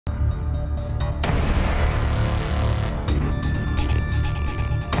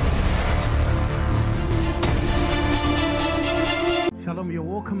Shalom, you're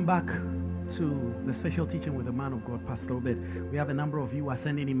welcome back to the special teaching with the man of God, Pastor OBED. We have a number of you who are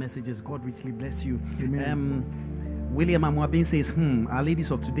sending in messages. God richly bless you. William Amwabin says, our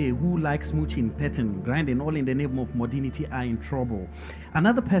ladies of today who like smooching, petting, grinding, all in the name of modernity are in trouble.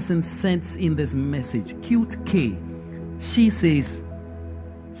 Another person sends in this message, Cute K. She says,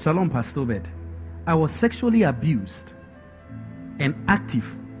 Shalom, Pastor OBED. I was sexually abused and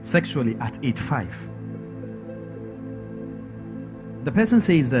active sexually at age 5. The person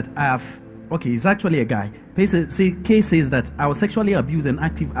says that it's actually a guy. K says that I was sexually abused and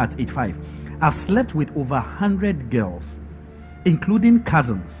active at age 5. I've slept with over 100 girls, including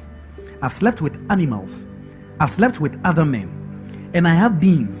cousins. I've slept with animals. I've slept with other men. And I have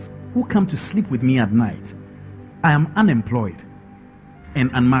beings who come to sleep with me at night. I am unemployed and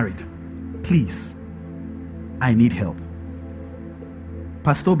unmarried. Please, I need help.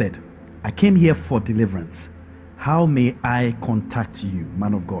 Pastor OBED, I came here for deliverance. How may I contact you,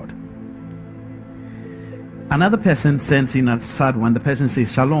 man of God? Another person sends in a sad one. The person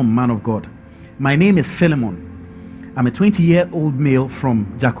says, Shalom, man of God. My name is Philemon. I'm a 20-year-old male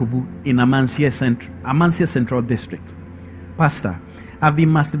from Jakobu in Amansia Central District. Pastor, I've been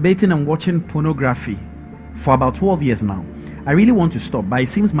masturbating and watching pornography for about 12 years now. I really want to stop, but it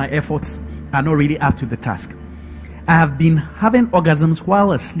seems my efforts are not really up to the task. I have been having orgasms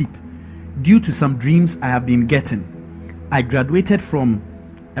while asleep due to some dreams I have been getting. I graduated from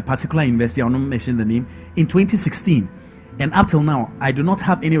a particular university, I will not mention the name, in 2016, and up till now I do not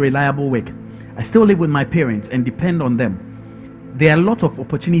have any reliable work. I still live with my parents and depend on them. There are a lot of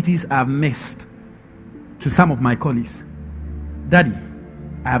opportunities I have missed to some of my colleagues. Daddy,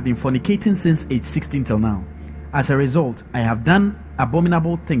 I have been fornicating since age 16 till now. As a result, I have done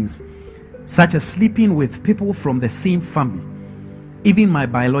abominable things such as sleeping with people from the same family, even my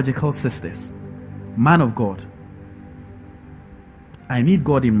biological sisters. Man of God, I need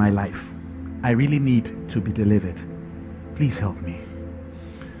God in my life. I really need to be delivered. Please help me.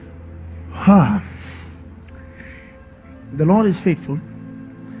 The Lord is faithful,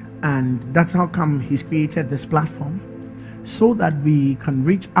 and that's how come He's created this platform, so that we can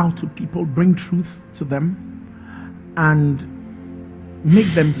reach out to people, bring truth to them, and make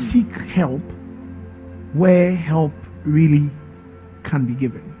them seek help where help really can be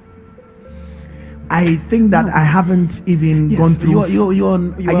given. I think that I haven't even gone through.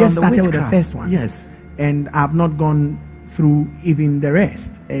 I just started with the first one. Yes. And I've not gone through even the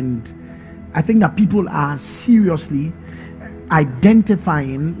rest. And I think that people are seriously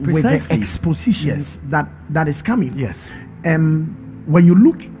identifying with the expositions that is coming. Yes. When you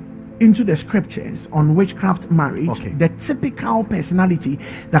look into the scriptures on witchcraft marriage, the typical personality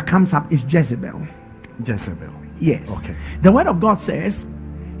that comes up is Jezebel. Jezebel. Yes. Okay. The word of God says,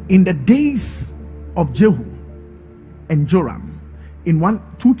 in the days of Jehu and Joram, in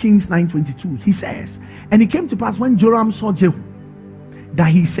 2 Kings 9:22, he says, and it came to pass when Joram saw Jehu, that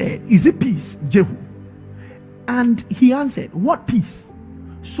he said, is it peace, Jehu? And he answered, what peace?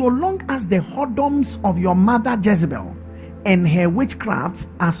 So long as the whoredoms of your mother Jezebel and her witchcrafts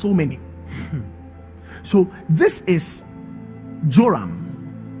are so many. So this is Joram,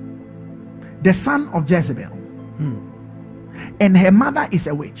 the son of Jezebel, and her mother is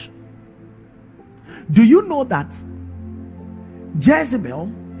a witch. Do you know that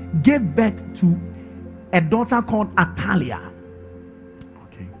Jezebel gave birth to a daughter called Atalia?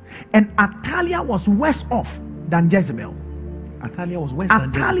 Okay. And Atalia was worse off than Jezebel. Atalia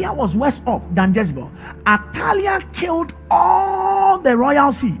was worse off than Jezebel. Atalia killed all the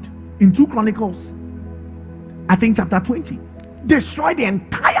royal seed in 2 Chronicles, I think chapter 20. Destroyed the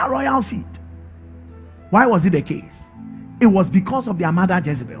entire royal seed. Why was it the case? It was because of their mother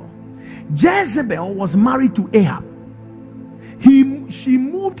Jezebel. Jezebel was married to Ahab. She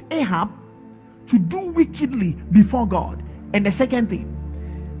moved Ahab to do wickedly before God. And the second thing,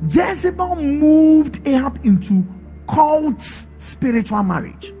 Jezebel moved Ahab into cults spiritual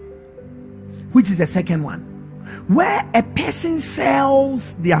marriage, which is the second one, where a person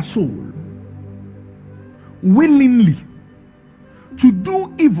sells their soul willingly to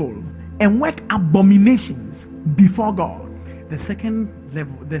do evil and work abominations before God. The second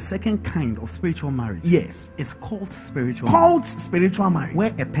level, the second kind of spiritual marriage, yes, is called spiritual marriage,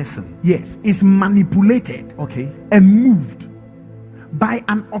 where a person, yes, is manipulated, and moved by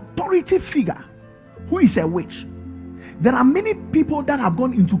an authority figure who is a witch. There are many people that have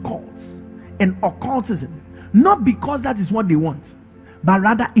gone into cults and occultism, not because that is what they want, but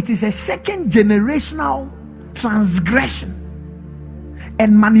rather it is a second generational transgression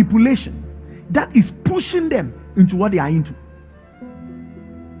and manipulation that is pushing them into what they are into.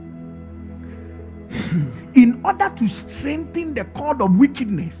 in order to strengthen the cord of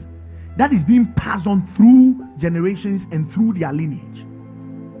wickedness that is being passed on through generations and through their lineage.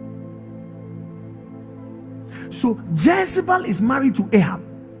 So Jezebel is married to Ahab,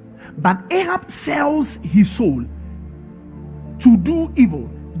 but Ahab sells his soul to do evil.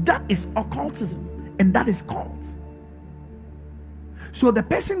 That is occultism, and that is cult. So the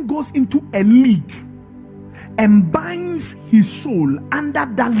person goes into a league and binds his soul under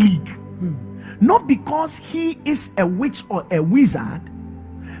that league, not because he is a witch or a wizard,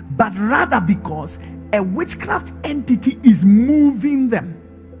 but rather because a witchcraft entity is moving them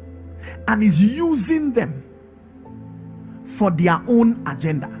and is using them for their own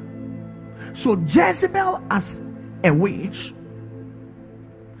agenda. So Jezebel, as a witch,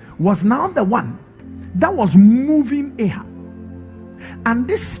 was now the one that was moving Ahab. And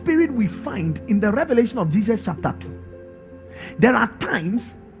this spirit we find in the revelation of Jesus chapter 2. There are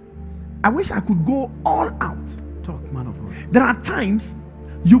times, I wish I could go all out. Talk, man of God. There are times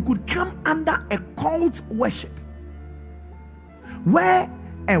you could come under a cult worship where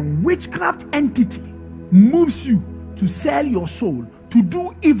a witchcraft entity moves you to sell your soul, to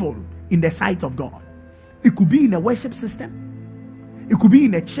do evil in the sight of God. It could be in a worship system, it could be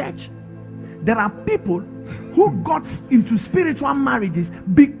in a church. There are people who got into spiritual marriages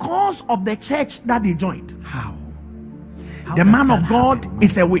because of the church that they joined. How The man of God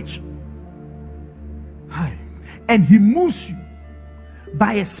is a witch. Hi. And he moves you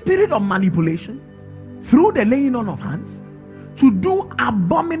by a spirit of manipulation through the laying on of hands to do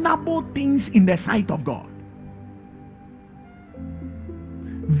abominable things in the sight of God.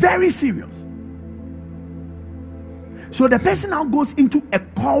 Very serious. So the person now goes into a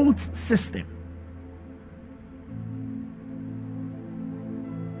cult system.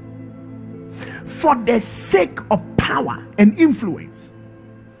 For the sake of power and influence,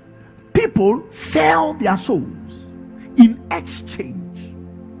 people sell their souls in exchange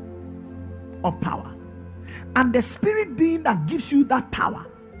of power. And the spirit being that gives you that power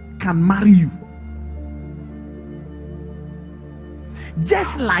can marry you.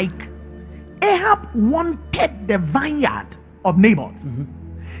 Just like Ahab wanted the vineyard of Naboth,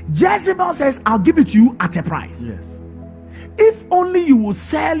 Jezebel says, I'll give it to you at a price. Yes. If only you will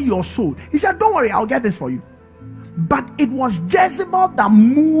sell your soul. He said, don't worry, I'll get this for you. But it was Jezebel that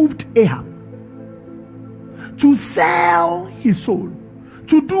moved Ahab to sell his soul,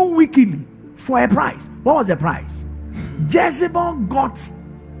 to do wickedly for a price. What was the price? Jezebel got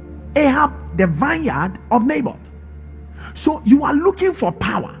Ahab the vineyard of Naboth. So you are looking for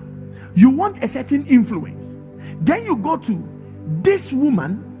power. You want a certain influence. Then you go to this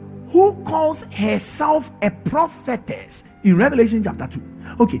woman who calls herself a prophetess in Revelation chapter 2.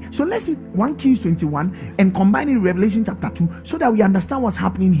 Okay, so let's read 1 Kings 21 and combine it in Revelation chapter 2 so that we understand what's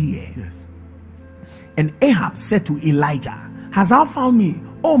happening here. Yes. And Ahab said to Elijah, hast thou found me,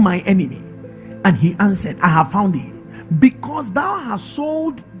 O my enemy? And he answered, I have found thee, because thou hast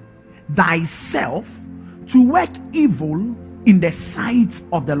sold thyself to work evil in the sight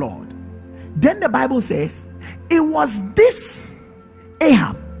of the Lord. Then the Bible says, it was this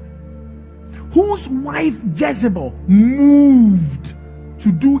Ahab whose wife Jezebel moved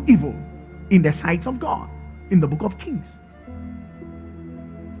to do evil in the sight of God in the book of Kings.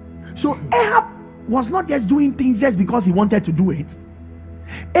 So Ahab was not just doing things just because he wanted to do it.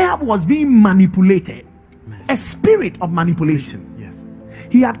 Ahab was being manipulated. Yes. A spirit of manipulation. Yes.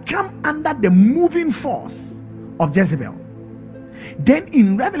 He had come under the moving force of Jezebel. Then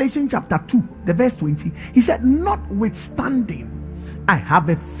in Revelation chapter 2, the verse 20, he said, notwithstanding, I have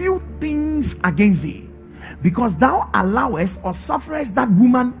a few things against thee, because thou allowest or sufferest that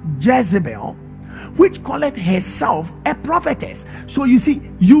woman Jezebel, which calleth herself a prophetess. So you see,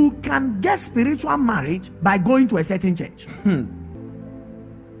 you can get spiritual marriage by going to a certain church,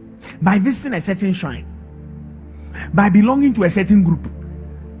 by visiting a certain shrine, by belonging to a certain group.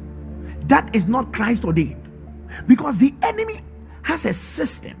 That is not Christ ordained, because the enemy has a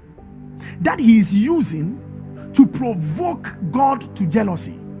system that he is using to provoke God to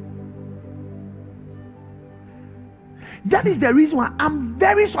jealousy. That is the reason why I'm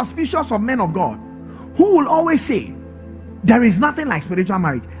very suspicious of men of God who will always say there is nothing like spiritual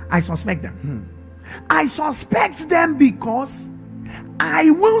marriage. I suspect them. I suspect them because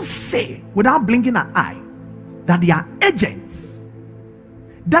I will say without blinking an eye that they are agents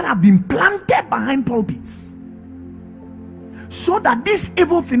that have been planted behind pulpits so that this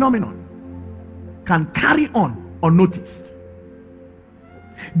evil phenomenon can carry on unnoticed.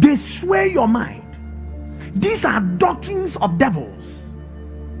 They sway your mind. These are doctrines of devils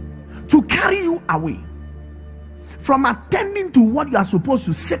to carry you away from attending to what you are supposed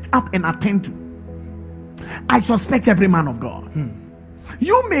to set up and attend to. I suspect every man of God.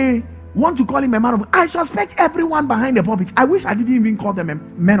 You may want to call him a man of God. I suspect everyone behind the pulpit. I wish I didn't even call them a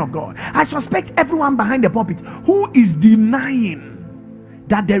man of God. I suspect everyone behind the pulpit who is denying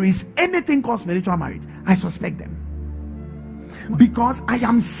that there is anything called spiritual marriage. I suspect them, because I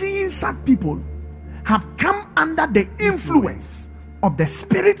am seeing such people have come under the influence of the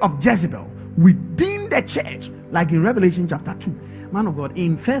spirit of Jezebel within the church, like in Revelation chapter 2. Man of God,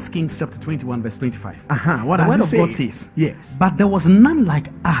 in 1 Kings chapter 21 verse 25, What the does word it of say? God says, Yes. but there was none like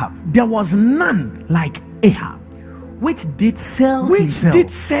Ahab, There was none like Ahab, which did sell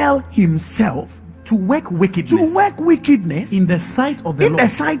himself to work wickedness in in the sight of the the Lord,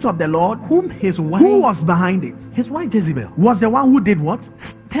 sight of the Lord. whom his wife, Who was behind it? his wife Jezebel, Was the one who did what?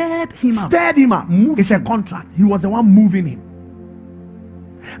 stirred him up. Stirred him up. Moved It's a him. contract. He was the one moving him.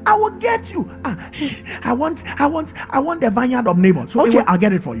 I will get you. I want the vineyard of Nabal. So okay, I'll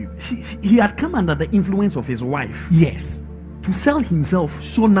get it for you. He had come under the influence of his wife Yes. to sell himself.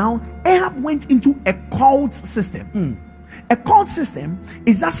 So now Ahab went into a cult system. A cult system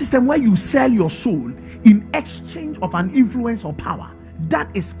is that system where you sell your soul in exchange of an influence or power. That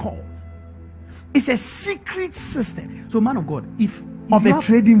is cult. It's a secret system So, man of God, if of you a have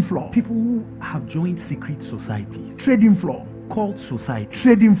trading floor. people who have joined secret societies, Trading floor. called societies,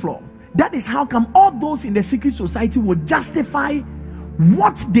 Trading floor. That is how come all those in the secret society will justify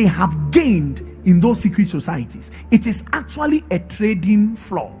what they have gained in those secret societies. It is actually a trading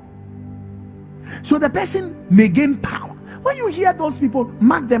floor. So the person may gain power. When you hear those people,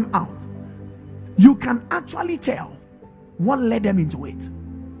 mark them out. You can actually tell what led them into it.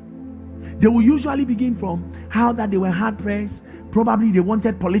 They will usually begin from how that they were hard pressed. Probably they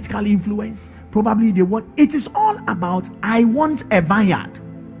wanted political influence. Probably they want. It is all about, I want a vineyard.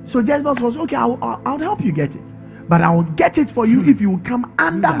 So Jezebel was, okay, I'll help you get it, but I will get it for you if you will come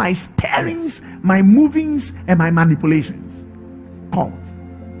under my stirrings, my movings, and my manipulations. Cult.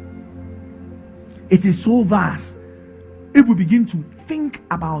 It is so vast. If we begin to think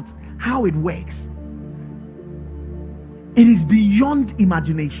about how it works, it is beyond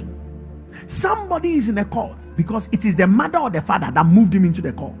imagination. Somebody is in a cult because it is the mother or the father that moved him into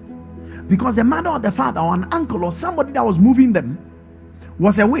the cult. Because the mother or the father or an uncle or somebody that was moving them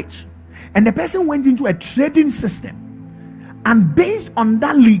was a witch, and the person went into a trading system, and based on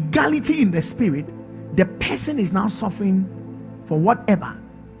that legality in the spirit, the person is now suffering for whatever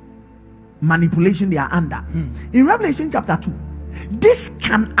manipulation they are under. In Revelation chapter 2, this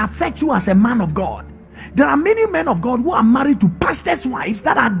can affect you as a man of God. There are many men of God who are married to pastors' wives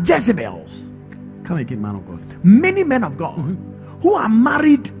that are Jezebels. come again, man of God. Many men of God who are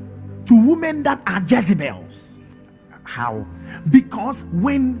married to women that are Jezebels. How? Because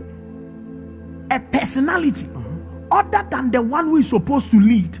when a personality other than the one who is supposed to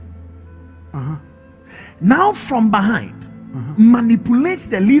lead now from behind manipulates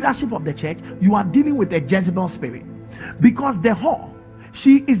the leadership of the church, you are dealing with a Jezebel spirit. Because the whore,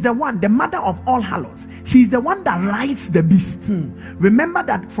 she is the one, the mother of all harlots. She is the one that rides the beast. Remember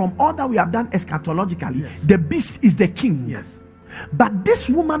that from all that we have done eschatologically, the beast is the king. Yes. But this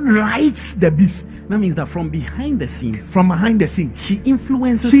woman rides the beast. That means that from behind the scenes, From behind the scenes, she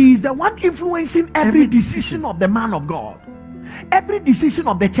influences. she is the one influencing every decision of the man of God, every decision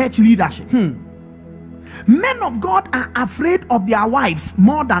of the church leadership. Men of God are afraid of their wives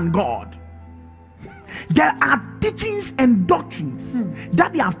more than God. There are teachings and doctrines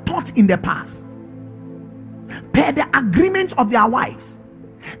that they have taught in the past per the agreement of their wives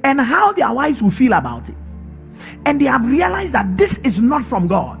and how their wives will feel about it. And they have realized that this is not from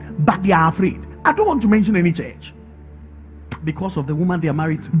God, but they are afraid. I don't want to mention any church. Because of the woman they are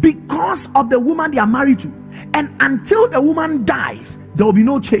married to. Because of the woman they are married to. And until the woman dies, there will be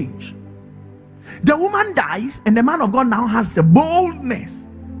no change. The woman dies, and the man of God now has the boldness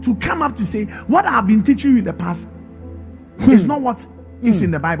to come up to say, what I have been teaching you in the past is not what is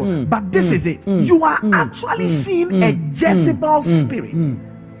in the Bible, but this is it. You are actually seeing a Jezebel spirit.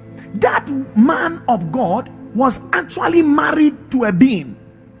 That man of God was actually married to a being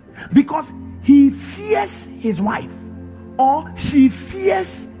because he fears his wife, or she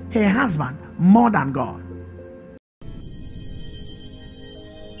fears her husband more than God.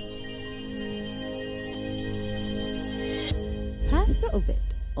 Pastor Obed,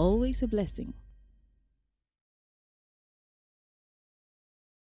 always a blessing.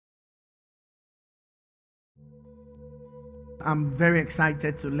 I'm very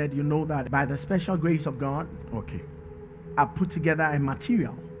excited to let you know that by the special grace of God, Okay. I put together a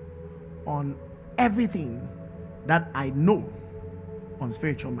material on everything that I know on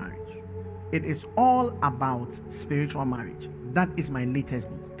spiritual marriage. It is all about spiritual marriage. That is my latest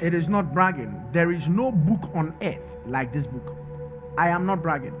book. It is not bragging. There is no book on earth like this book. I am not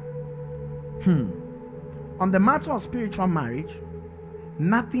bragging. On the matter of spiritual marriage,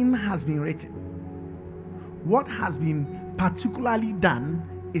 nothing has been written. What has been particularly done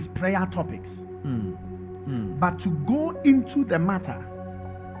is prayer topics. But to go into the matter,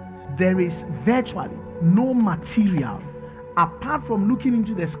 there is virtually no material apart from looking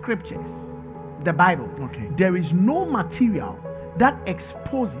into the scriptures, the Bible. Okay. There is no material that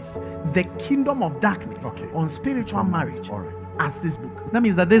exposes the kingdom of darkness on spiritual marriage as this book. That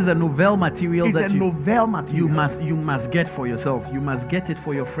means that there's a novel material It's that a novel material. you must get for yourself. You must get it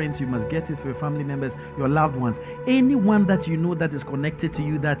for your friends. You must get it for your family members, your loved ones. Anyone that you know that is connected to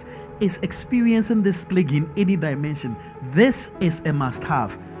you that is experiencing this plague in any dimension. This is a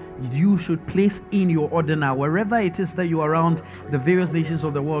must-have. You should place in your order now. Wherever it is that you are around the various nations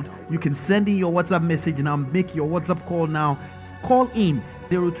of the world, you can send in your WhatsApp message now. Make your WhatsApp call now. Call in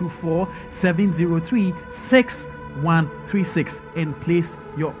 024-703-6136 and place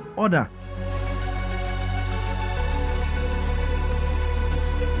your order.